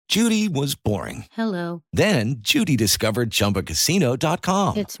Judy was boring. Hello. Then Judy discovered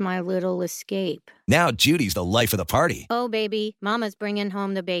ChumbaCasino.com. It's my little escape. Now Judy's the life of the party. Oh, baby, mama's bringing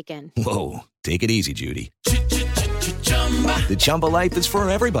home the bacon. Whoa, take it easy, Judy. The Chumba life is for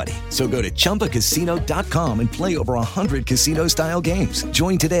everybody. So go to ChumbaCasino.com and play over 100 casino-style games.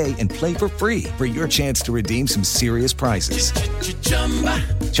 Join today and play for free for your chance to redeem some serious prizes.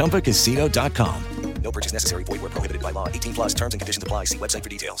 ChumbaCasino.com. No purchase necessary. Void where prohibited by law. 18 plus terms and conditions apply. See website for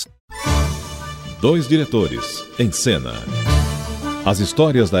details. Dois diretores em cena. As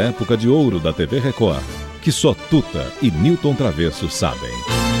histórias da época de ouro da TV Record, que só Tuta e Nilton Travesso sabem.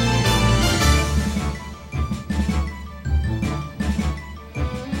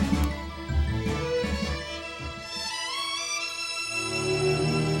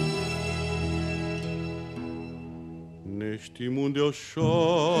 Neste mundo eu choro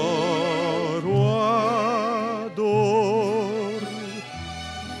a dor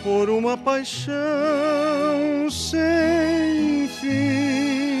por uma paixão sem fim.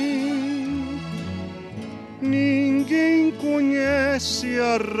 Ninguém conhece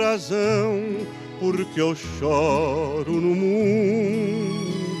a razão porque eu choro no mundo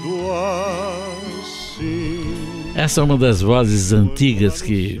assim. Essa é uma das vozes antigas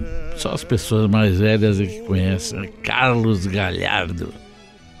que só as pessoas mais velhas é que conhecem. Carlos Galhardo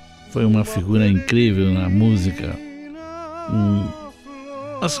foi uma figura incrível na música.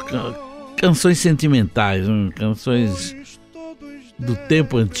 As canções sentimentais, canções do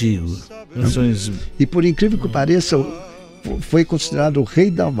tempo antigo. Canções... E por incrível que pareça, foi considerado o rei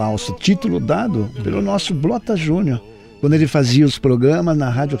da valsa, título dado pelo nosso Blota Júnior, quando ele fazia os programas na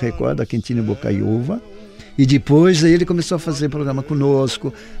Rádio Record da Quintino Bocaiúva. E depois ele começou a fazer programa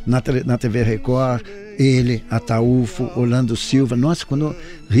conosco na TV Record, ele, Ataúfo, Orlando Silva. Nossa, quando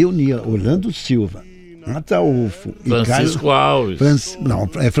reunia Orlando Silva, Ataúfo e Francisco Alves.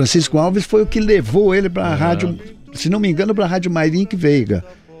 Francisco Alves foi o que levou ele para a rádio, se não me engano, para a Rádio Mayrink Veiga,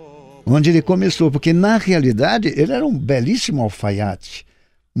 onde ele começou, porque na realidade ele era um belíssimo alfaiate.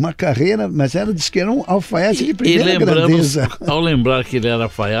 Uma carreira, mas diz que era um alfaiate de primeira grandeza. Ao lembrar que ele era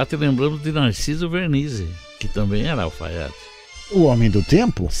alfaiate, lembramos de Narciso Vernizzi, que também era alfaiate. O Homem do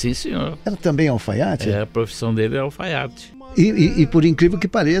Tempo? Sim, senhor. Era também alfaiate? A profissão dele é alfaiate. E por incrível que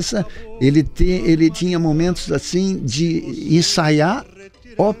pareça, ele tinha momentos assim de ensaiar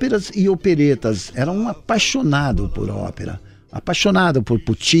óperas e operetas. Era um apaixonado por ópera, apaixonado por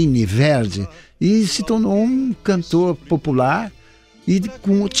Puccini, Verdi, e se tornou um cantor popular e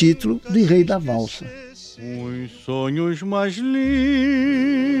com o título de Rei da Valsa. Os sonhos mais lindos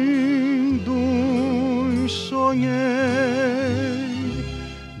sonhei,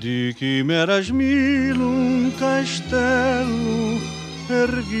 de quimeras mil um castelo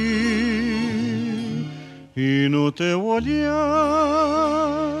ergui, e no teu olhar,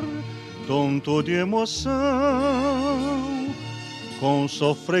 tonto de emoção, com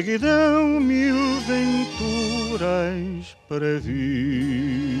sofreguidão mil venturas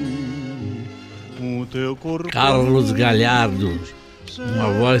previ. O teu corpo... Carlos Galhardo,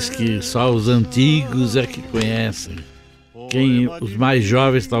 uma voz que só os antigos é que conhecem. Os mais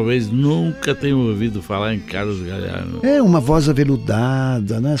jovens talvez nunca tenham ouvido falar em Carlos Galhardo. É uma voz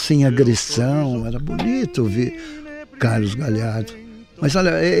aveludada, né? Sem agressão. Era bonito ouvir Carlos Galhardo. Mas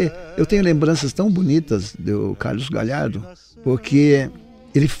olha, eu tenho lembranças tão bonitas do Carlos Galhardo, porque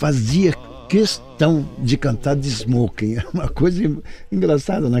ele fazia questão de cantar de smoking. É uma coisa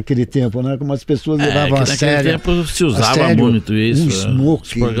engraçada naquele tempo, né? Como as pessoas levavam a sério. Naquele tempo se usava muito isso.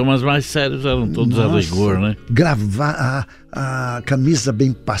 Smoking. Os programas mais sérios eram todos a rigor, né? Gravar a camisa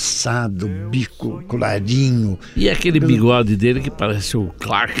bem passada, o bico colarinho. E aquele bigode dele que parece o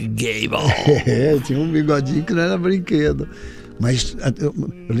Clark Gable. Tinha um bigodinho que não era brinquedo. Mas eu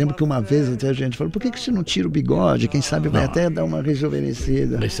lembro que uma vez até a gente falou, por que você não tira o bigode? Quem sabe vai até dar uma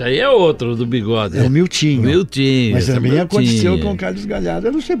rejuvenescida. Esse aí é outro do bigode. É o Miltinho. Mas também aconteceu com o Carlos Galhardo.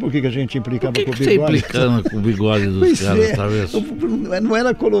 Eu não sei por que a gente implicava com o bigode. Por que você implicando com o bigode dos caras, talvez? Não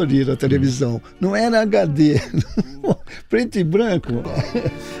era colorido a televisão, não era HD. Preto e branco.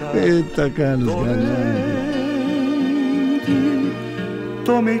 Eita, Carlos Galhardo.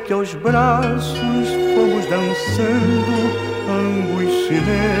 Tomei teus braços, fomos dançando, ambos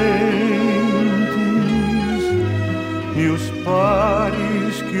silentes, e os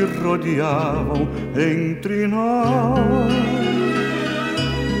pares que rodeavam entre nós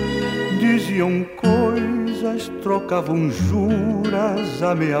diziam coisas, trocavam juras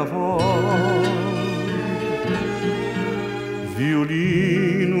a meia voz.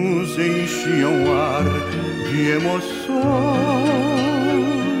 Violinos enchiam o ar de emoções,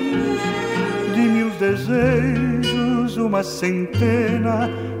 de mil desejos uma centena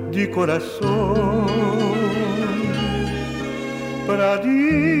de coração. Pra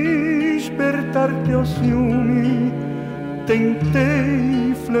despertar teu ciúme,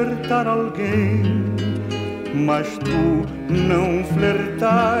 tentei flertar alguém, mas tu não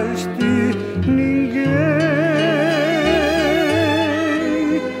flertaste ninguém.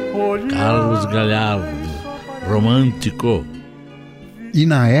 Carlos Galhardo, romântico. E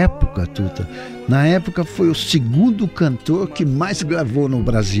na época, Tuta, foi o segundo cantor que mais gravou no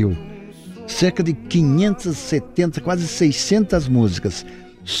Brasil. Cerca de 570, quase 600 músicas.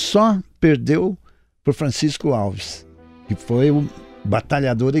 Só perdeu por Francisco Alves, que foi o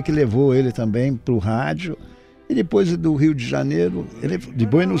batalhador e que levou ele também para o rádio. E depois do Rio de Janeiro, ele de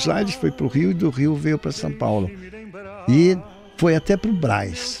Buenos Aires foi para o Rio e do Rio veio para São Paulo. E foi até para o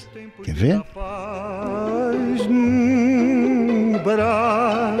Brás. Quer ver? No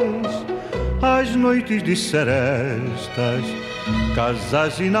Brás, as noites de serestas,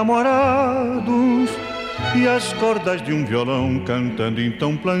 casais e namorados, e as cordas de um violão cantando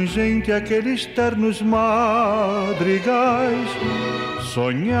então plangente aqueles ternos madrigais.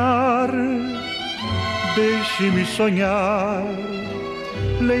 Sonhar, deixe-me sonhar,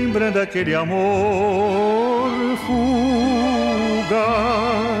 lembrando aquele amor fugaz.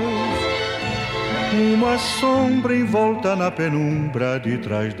 Uma sombra envolta na penumbra de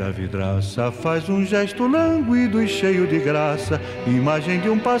trás da vidraça faz um gesto lânguido e cheio de graça, imagem de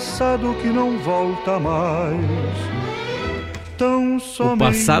um passado que não volta mais. O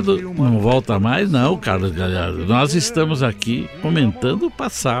passado não volta mais, não, Carlos Galhardo. Nós estamos aqui comentando o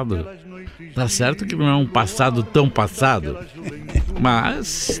passado. Tá certo que não é um passado tão passado,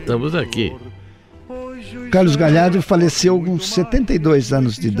 mas estamos aqui. Carlos Galhardo faleceu com 72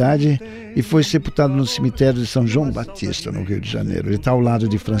 anos de idade e foi sepultado no cemitério de São João Batista, no Rio de Janeiro. Ele está ao lado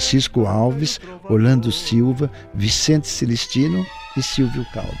de Francisco Alves, Orlando Silva, Vicente Celestino e Silvio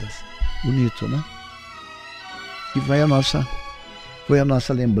Caldas. Bonito, né? E foi a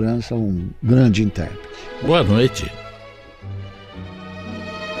nossa lembrança, um grande intérprete. Boa noite.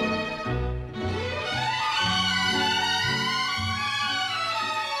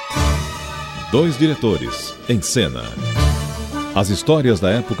 Dois diretores, em cena. As histórias da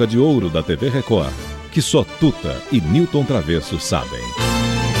época de ouro da TV Record, que só Tuta e Nilton Travesso sabem.